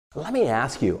Let me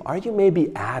ask you, are you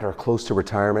maybe at or close to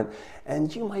retirement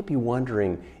and you might be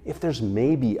wondering if there's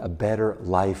maybe a better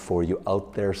life for you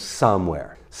out there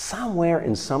somewhere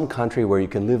in some country where you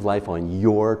can live life on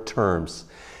your terms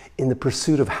in the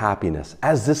pursuit of happiness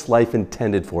as this life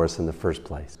intended for us in the first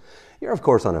place. You're of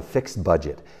course on a fixed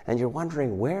budget and you're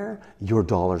wondering where your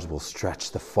dollars will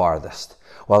stretch the farthest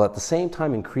while at the same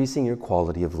time increasing your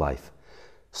quality of life.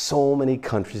 So many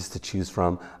countries to choose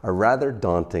from, a rather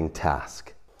daunting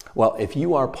task. Well, if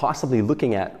you are possibly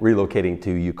looking at relocating to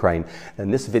Ukraine,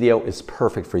 then this video is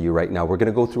perfect for you right now. We're going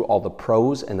to go through all the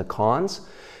pros and the cons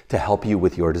to help you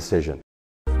with your decision.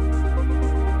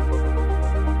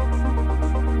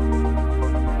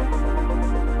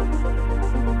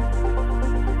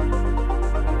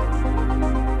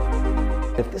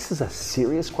 If this is a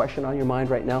serious question on your mind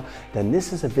right now, then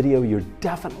this is a video you're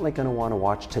definitely going to want to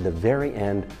watch to the very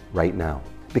end right now.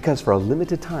 Because for a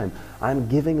limited time, I'm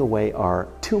giving away our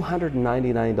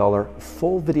 $299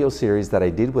 full video series that I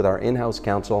did with our in-house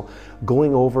counsel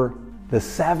going over the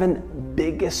 7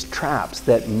 biggest traps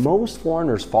that most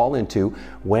foreigners fall into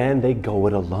when they go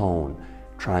it alone,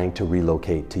 trying to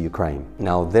relocate to Ukraine.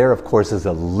 Now there of course is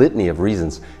a litany of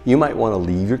reasons you might want to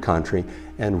leave your country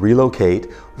and relocate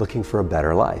looking for a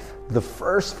better life. The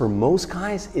first for most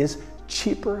guys is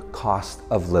cheaper cost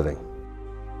of living.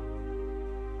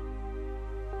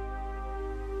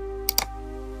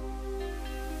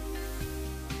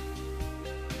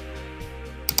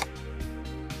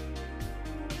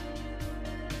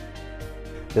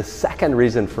 The second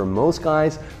reason for most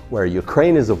guys where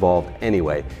Ukraine is involved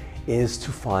anyway is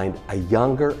to find a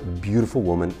younger, beautiful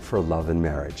woman for love and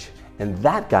marriage. And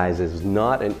that, guys, is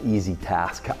not an easy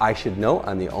task. I should know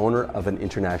I'm the owner of an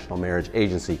international marriage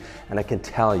agency, and I can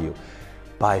tell you,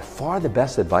 by far the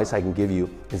best advice I can give you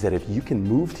is that if you can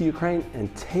move to Ukraine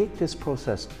and take this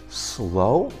process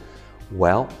slow,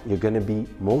 well, you're going to be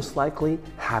most likely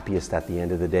happiest at the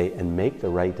end of the day and make the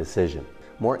right decision.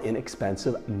 More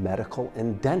inexpensive medical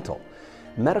and dental.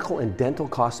 Medical and dental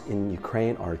costs in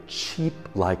Ukraine are cheap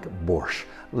like borscht,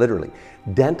 literally.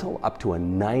 Dental up to a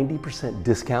 90%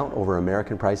 discount over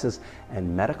American prices,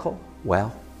 and medical,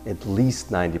 well, at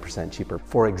least 90% cheaper.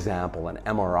 For example, an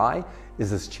MRI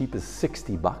is as cheap as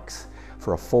 60 bucks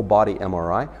for a full body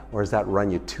MRI, or does that run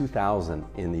you $2,000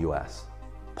 in the US?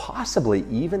 Possibly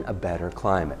even a better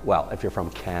climate. Well, if you're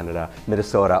from Canada,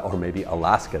 Minnesota, or maybe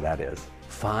Alaska, that is.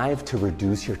 5, to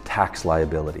reduce your tax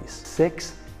liabilities.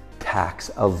 6,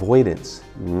 tax avoidance.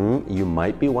 You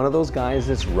might be one of those guys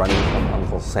that's running from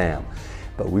Uncle Sam,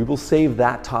 but we will save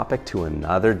that topic to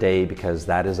another day because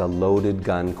that is a loaded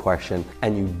gun question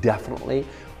and you definitely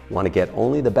want to get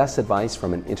only the best advice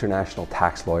from an international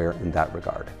tax lawyer in that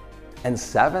regard. And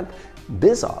 7th,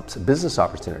 business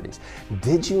opportunities.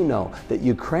 Did you know that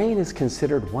Ukraine is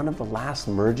considered one of the last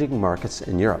emerging markets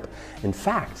in Europe? In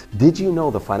fact, did you know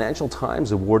the Financial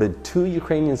Times awarded 2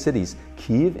 Ukrainian cities,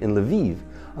 Kyiv and Lviv,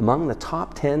 among the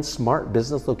top 10 smart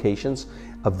business locations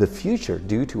of the future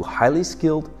due to highly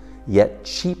skilled yet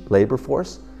cheap labor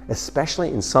force,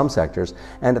 especially in some sectors,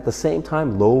 and at the same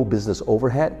time low business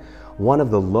overhead, one of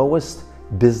the lowest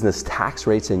business tax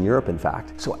rates in Europe, in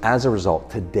fact. So as a result,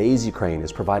 today's Ukraine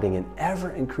is providing an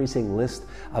ever-increasing list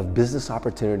of business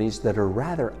opportunities that are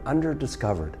rather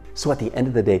under-discovered. So at the end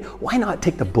of the day, why not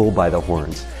take the bull by the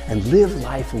horns and live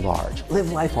life large,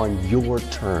 live life on your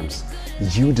terms?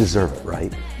 You deserve it,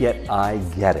 right? Yet I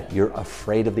get it. You're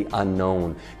afraid of the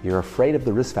unknown. You're afraid of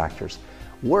the risk factors.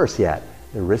 Worse yet,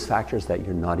 the risk factors that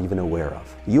you're not even aware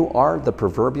of. You are the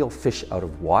proverbial fish out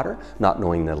of water, not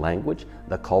knowing the language,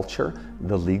 the culture,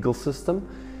 the legal system.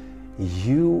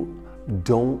 You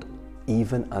don't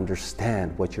even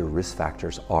understand what your risk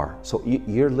factors are. So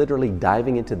you're literally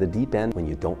diving into the deep end when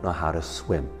you don't know how to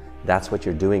swim. That's what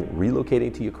you're doing,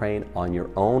 relocating to Ukraine on your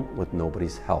own with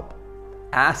nobody's help.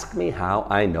 Ask me how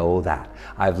I know that.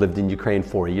 I've lived in Ukraine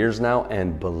 4 years now,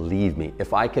 and believe me,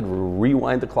 if I could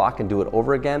rewind the clock and do it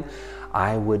over again,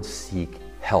 I would seek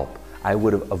help. I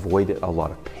would have avoided a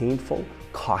lot of painful,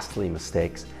 costly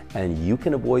mistakes, and you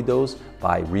can avoid those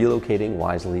by relocating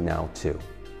wisely now too.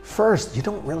 First, you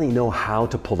don't really know how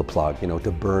to pull the plug,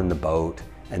 to burn the boat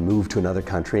and move to another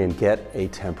country and get a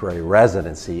temporary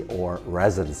residency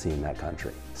in that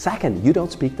country. Second, you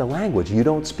don't speak the language. You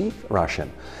don't speak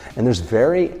Russian. And there's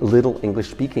very little English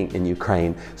speaking in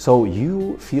Ukraine, so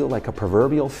you feel like a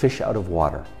proverbial fish out of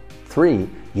water. 3,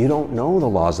 you don't know the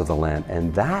laws of the land,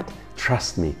 and that,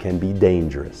 trust me, can be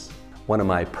dangerous. One of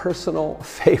my personal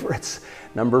favorites,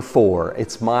 number 4,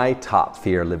 it's my top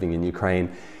fear living in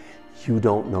Ukraine. You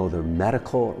don't know the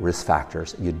medical risk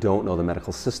factors. You don't know the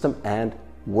medical system, and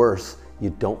worse, You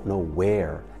don't know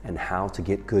where and how to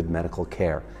get good medical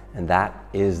care. And that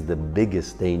is the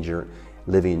biggest danger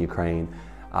living in Ukraine,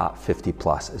 50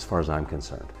 plus, as far as I'm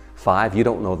concerned. 5, you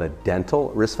don't know the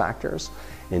dental risk factors,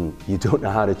 and you don't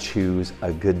know how to choose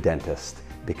a good dentist,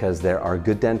 because there are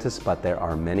good dentists, but there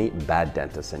are many bad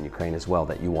dentists in Ukraine as well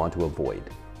that you want to avoid.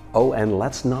 Oh, and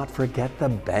let's not forget the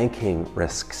banking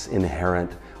risks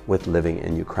inherent with living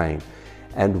in Ukraine,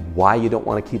 and why you don't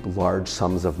want to keep large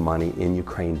sums of money in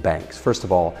Ukraine banks. First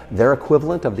of all, their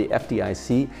equivalent of the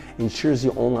FDIC insures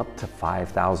you only up to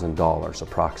 $5,000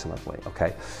 approximately,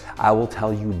 okay? I will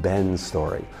tell you Ben's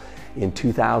story. In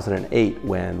 2008,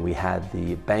 when we had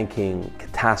the banking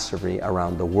catastrophe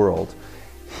around the world,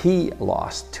 he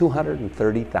lost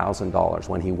 $230,000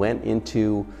 when he went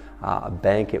into a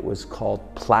bank. It was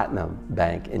called Platinum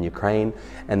Bank in Ukraine,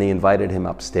 and they invited him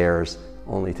upstairs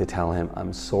only to tell him,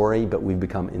 I'm sorry, but we've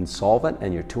become insolvent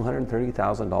and your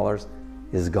 $230,000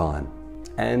 is gone.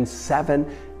 And 7,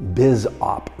 biz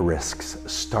op risks.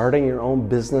 Starting your own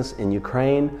business in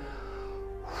Ukraine,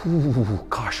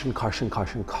 caution, caution,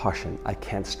 caution, caution. I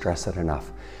can't stress it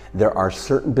enough. There are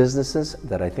certain businesses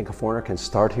that I think a foreigner can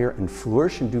start here and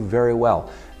flourish and do very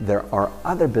well. There are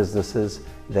other businesses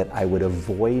that I would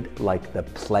avoid like the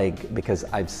plague, because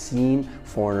I've seen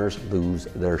foreigners lose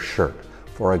their shirt.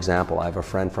 For example, I have a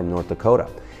friend from North Dakota.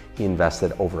 He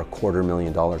invested over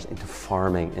 $250,000 into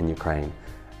farming in Ukraine.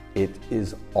 It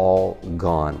is all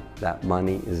gone. That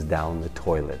money is down the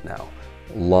toilet now.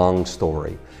 Long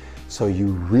story. So you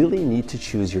really need to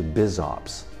choose your biz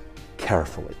ops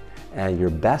carefully, and you're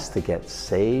best to get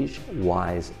sage,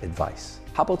 wise advice.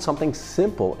 How about something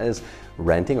simple as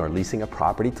renting or leasing a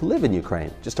property to live in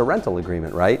Ukraine? Just a rental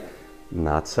agreement, right?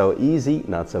 Not so easy,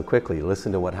 not so quickly.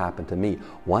 Listen to what happened to me.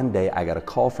 One day I got a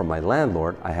call from my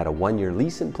landlord. I had a 1-year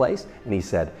lease in place, and he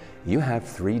said, you have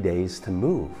 3 days to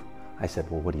move. I said,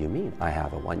 well, what do you mean? I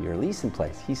have a 1-year lease in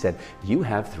place. He said, you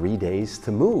have 3 days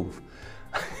to move.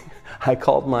 I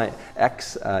called my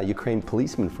ex-Ukraine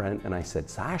policeman friend and I said,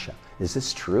 Sasha, is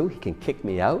this true? He can kick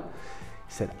me out?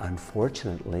 He said,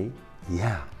 unfortunately,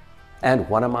 yeah. And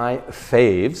one of my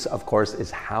faves, of course, is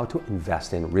how to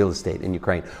invest in real estate in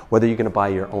Ukraine. Whether you're going to buy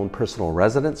your own personal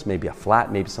residence, maybe a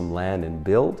flat, maybe some land and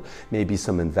build, maybe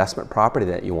some investment property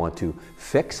that you want to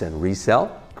fix and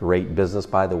resell. Great business,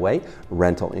 by the way,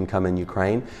 rental income in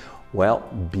Ukraine. Well,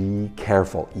 be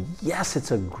careful. Yes,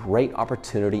 it's a great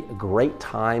opportunity, a great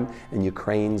time in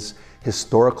Ukraine's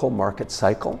historical market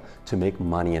cycle to make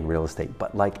money in real estate.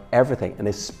 But like everything, and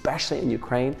especially in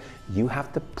Ukraine, you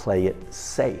have to play it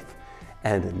safe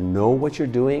and know what you're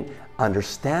doing,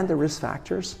 understand the risk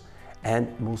factors,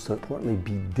 and most importantly,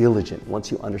 be diligent.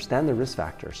 Once you understand the risk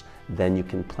factors, then you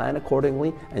can plan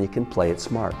accordingly and you can play it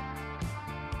smart.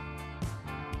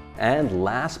 And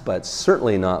last but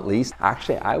certainly not least,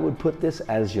 actually I would put this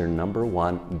as your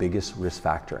 #1 biggest risk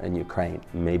factor in Ukraine,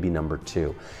 maybe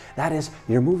 #2. That is,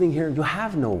 you're moving here, you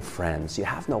have no friends, you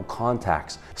have no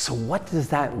contacts. So what does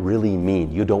that really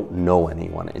mean? You don't know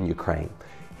anyone in Ukraine.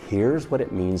 Here's what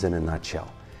it means in a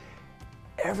nutshell.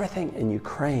 Everything in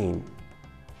Ukraine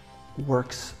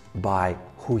works by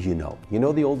who you know. You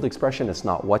know the old expression, it's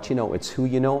not what you know, it's who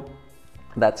you know?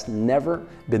 That's never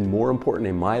been more important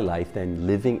in my life than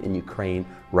living in Ukraine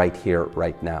right here,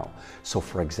 right now. So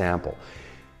for example,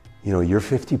 you know, you're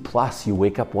 50 plus, you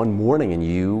wake up one morning and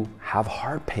you have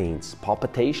heart pains,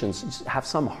 palpitations, you have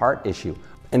some heart issue.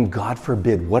 And God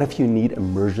forbid, what if you need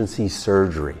emergency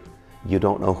surgery? You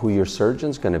don't know who your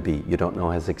surgeon's going to be. You don't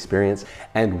know his experience.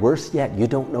 And worse yet, you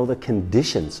don't know the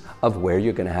conditions of where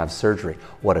you're going to have surgery,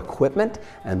 what equipment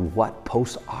and what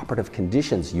post-operative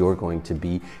conditions you're going to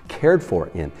be cared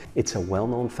for in. It's a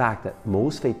well-known fact that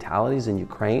most fatalities in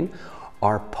Ukraine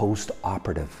are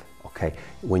post-operative, okay,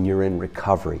 when you're in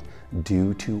recovery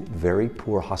due to very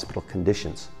poor hospital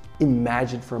conditions.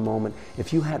 Imagine for a moment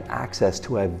if you had access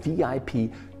to a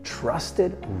VIP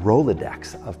trusted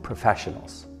Rolodex of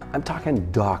professionals. I'm talking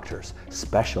doctors,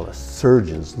 specialists,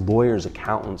 surgeons, lawyers,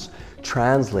 accountants,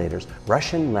 translators,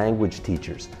 Russian language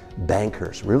teachers,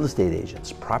 bankers, real estate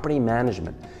agents, property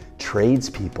management,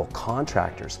 tradespeople,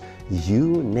 contractors,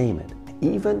 you name it.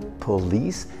 Even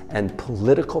police and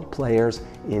political players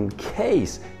in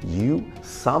case you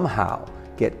somehow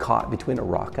get caught between a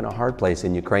rock and a hard place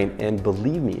in Ukraine. And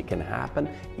believe me, it can happen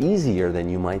easier than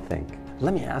you might think.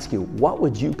 Let me ask you, what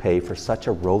would you pay for such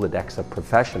a Rolodex of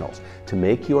professionals to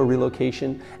make your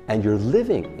relocation and your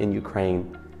living in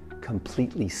Ukraine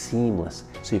completely seamless,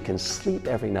 so you can sleep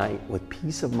every night with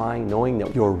peace of mind knowing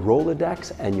that your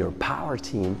Rolodex and your power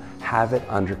team have it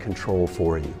under control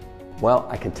for you? Well,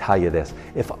 I can tell you this,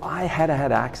 if I had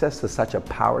had access to such a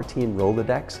power team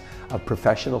Rolodex of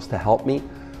professionals to help me,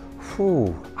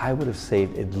 I would have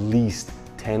saved at least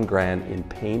 10 grand in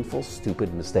painful,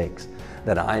 stupid mistakes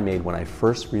that I made when I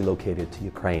first relocated to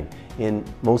Ukraine in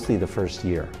mostly the first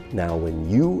year. Now, when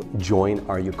you join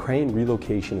our Ukraine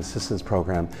Relocation Assistance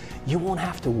Program, you won't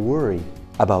have to worry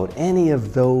about any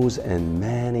of those and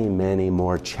many, many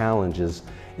more challenges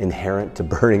inherent to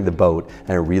burning the boat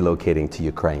and relocating to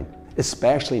Ukraine,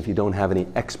 especially if you don't have any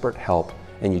expert help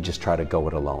and you just try to go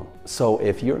it alone. So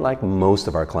if you're like most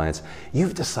of our clients,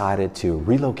 you've decided to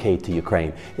relocate to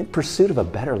Ukraine in pursuit of a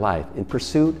better life, in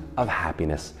pursuit of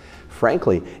happiness,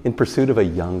 frankly, in pursuit of a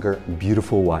younger,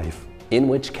 beautiful wife. In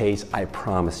which case, I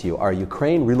promise you, our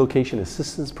Ukraine Relocation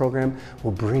Assistance Program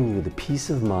will bring you the peace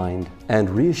of mind and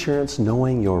reassurance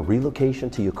knowing your relocation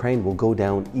to Ukraine will go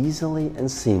down easily and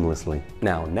seamlessly.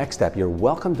 Now, next step, you're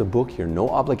welcome to book your no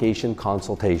obligation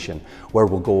consultation, where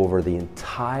we'll go over the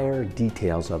entire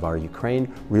details of our Ukraine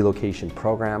Relocation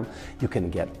Program. You can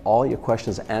get all your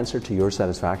questions answered to your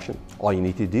satisfaction. All you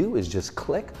need to do is just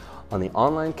click on the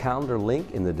online calendar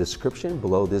link in the description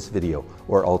below this video,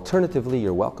 or alternatively,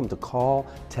 you're welcome to call,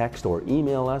 text, or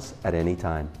email us at any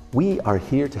time. We are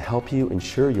here to help you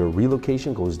ensure your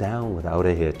relocation goes down without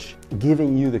a hitch,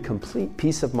 giving you the complete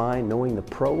peace of mind knowing the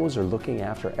pros are looking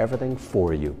after everything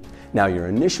for you. Now, your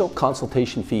initial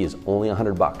consultation fee is only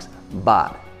 $100,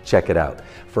 but check it out.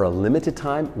 For a limited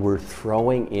time, we're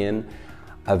throwing in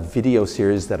a video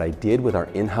series that I did with our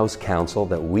in-house counsel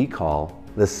that we call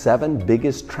the 7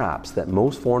 biggest traps that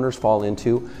most foreigners fall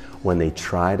into when they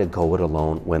try to go it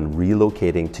alone when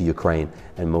relocating to Ukraine,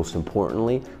 and most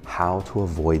importantly, how to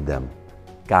avoid them.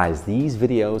 Guys, these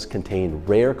videos contain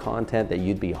rare content that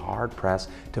you'd be hard-pressed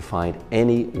to find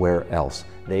anywhere else.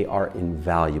 They are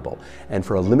invaluable. And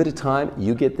for a limited time,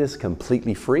 you get this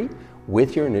completely free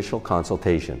with your initial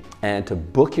consultation. And to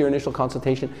book your initial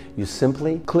consultation, you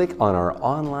simply click on our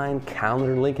online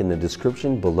calendar link in the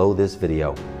description below this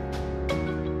video.